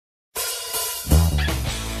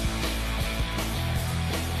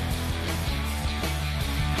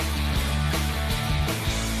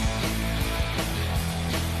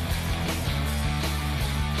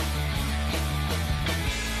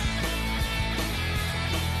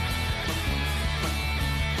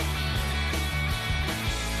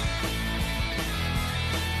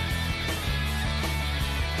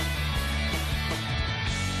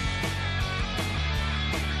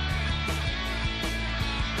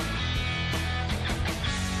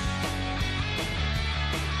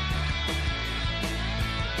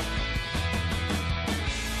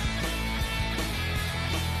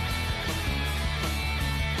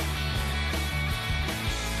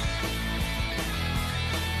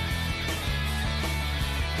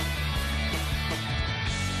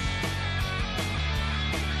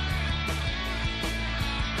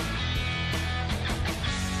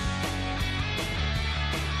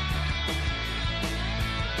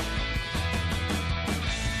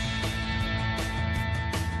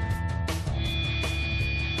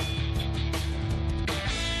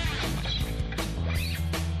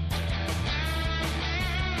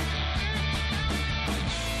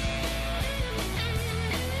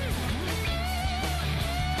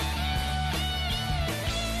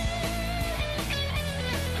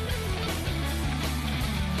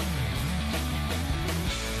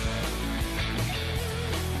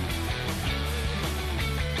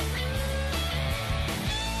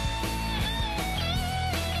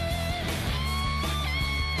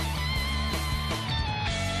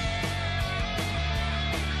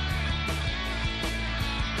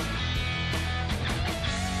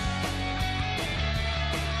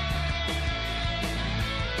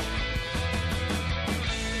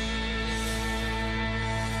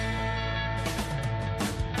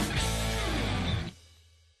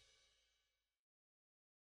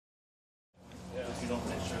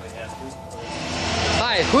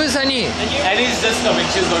Hi, who is Anee? Anee's just coming.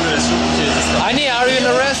 She's going to the restroom. She's just coming. Anee, are you in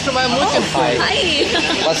the restroom? I'm looking for you.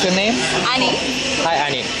 Hi. What's your name? Anee. Hi,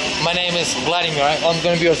 Anee. My name is Vladimir. I'm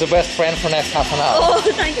going to be your best friend for next half an hour. Oh,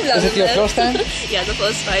 thank you, Vlad. Is it your first time? Yeah, the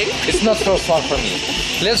first time. It's not first one for me.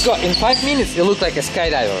 Let's go. In 5 minutes, you look like a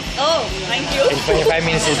skydiver. Oh, thank you. In 25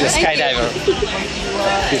 minutes, you'll be a skydiver.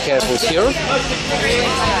 Be careful here.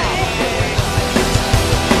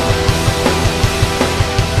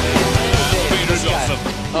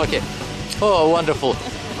 Okay. Oh, wonderful.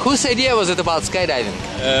 Whose idea was it about skydiving?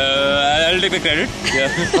 I'll take the credit. Yeah.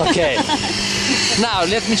 Okay. Now,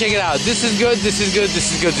 let me check it out. This is good, this is good, this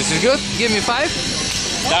is good, this is good. Give me 5.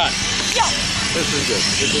 Done. This is good.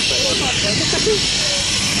 This is fine.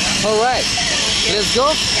 Alright. Let's go.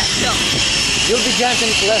 Yeah, sure. You'll be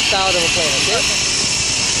jumping left out of a plane, okay?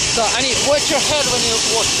 So, Anee, watch your head when you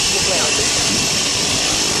watch the plane, okay?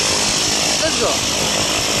 Let's go.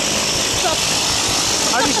 Stop.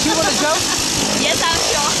 Are you sure you want to jump? Yes, I'm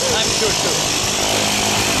sure. I'm sure too.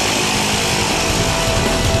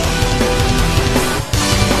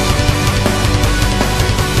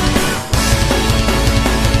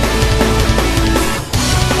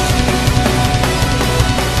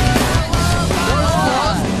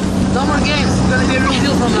 No more games. It's gonna be a real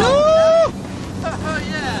deal from now. Oh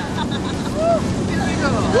yeah. Here we go.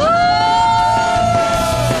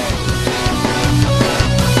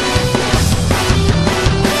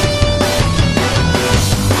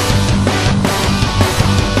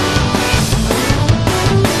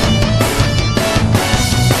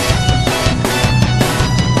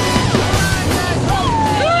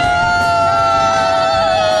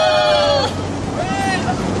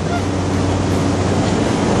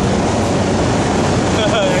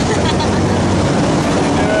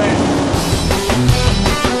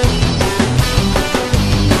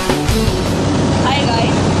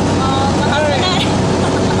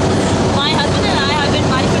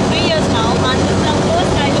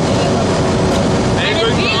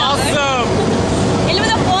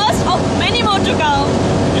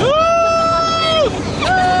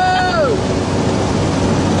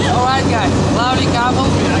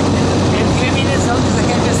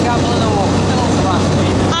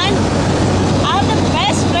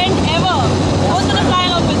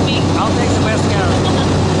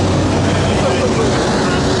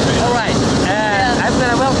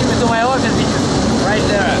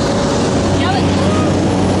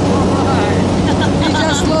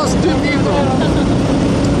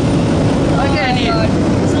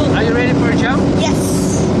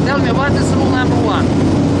 Tell me, what is rule number 1?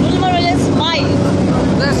 Rule number 1 is smile.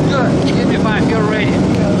 That's good. Give me 5, you're ready.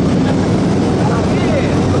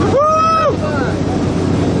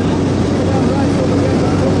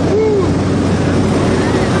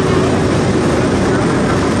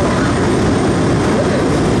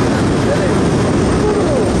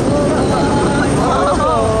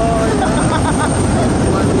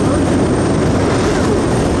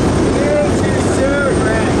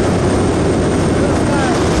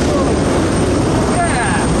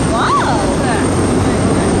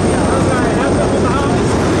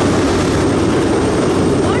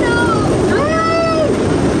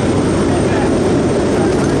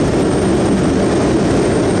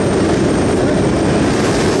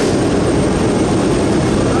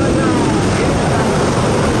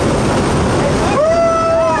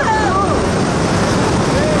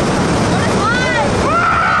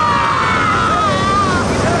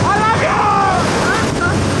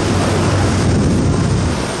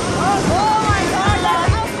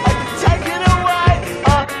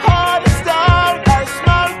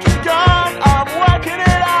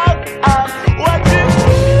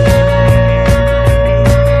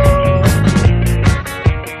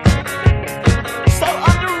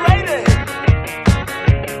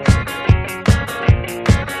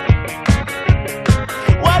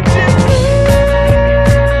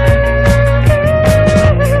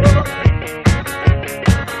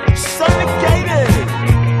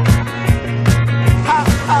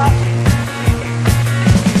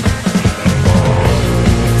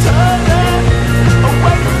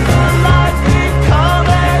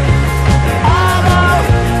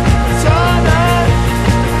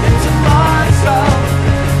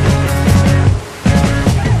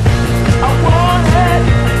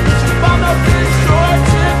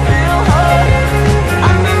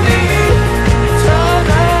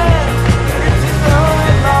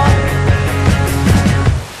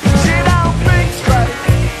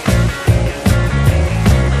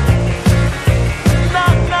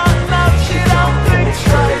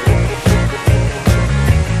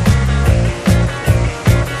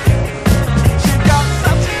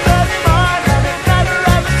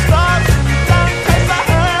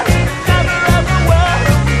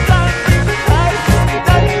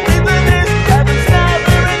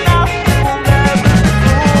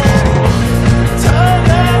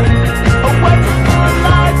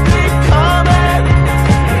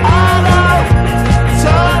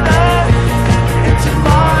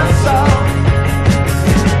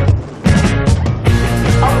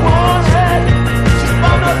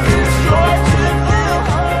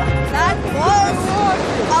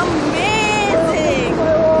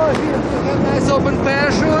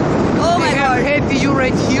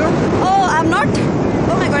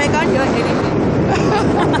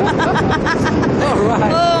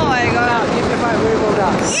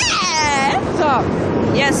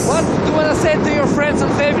 What do you want to say to your friends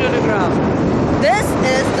and family on the ground? This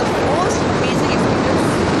is the most amazing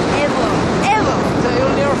experience ever. So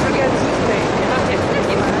you'll never forget this day.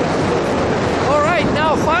 Definitely, man. Alright,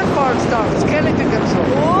 now fun part starts. Skeleton control.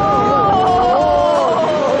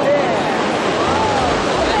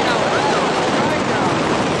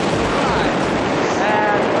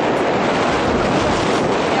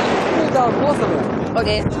 Both of them.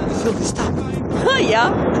 Okay. Feel the stop. Yeah.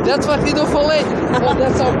 That's what we do for ladies. Well,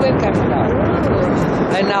 that's our plane coming down.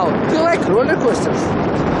 And now, do you like roller coasters?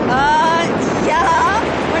 Yeah.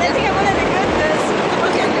 But I think I'm gonna regret this.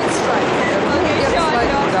 Okay, let's try. Okay, Get sure.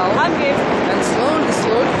 down. I'm game. And slowly,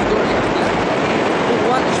 you go left. Put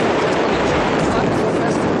one shoe, just one shoe. One go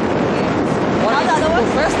faster. One Now the other go one?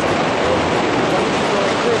 faster. One go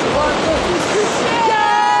crazy. One, two, three.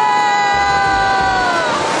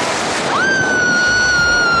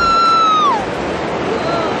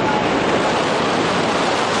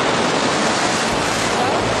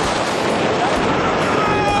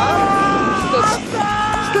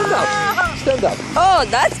 Stand up. Oh,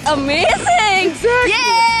 that's amazing! Exactly.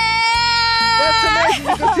 Yeah! That's amazing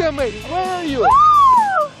because you're amazing. Where are you?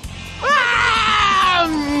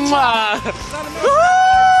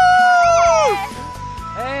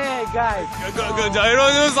 Hey guys. Good. It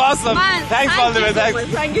was awesome. Man, Thanks all the way. Thank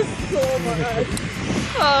Thanks. you so much.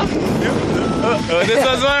 Oh. This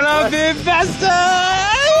was one of the best.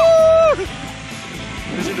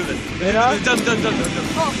 We should do this. You know? Jump.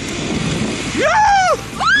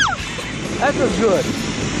 That was good.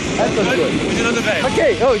 That was good. We should do the back.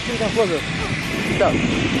 Okay. Oh, you can closer. So,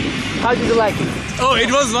 how did you like it? Oh,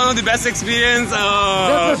 it was one of the best experience.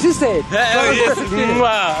 That's what she said. Yes.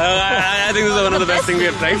 I think this is one of the best things we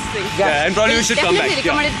have tried. Yeah, and probably we should come back. Definitely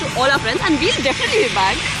recommend it to all our friends, and we'll definitely be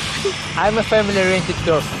back. I'm a family-oriented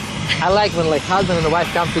person. I like when like husband and wife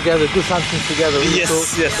come together, do something together. Really Yes, cool.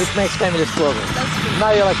 yes. It makes families closer. That's true.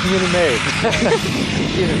 Now you're like newly married.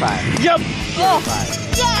 Unified. Yep. Oh,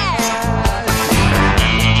 yeah!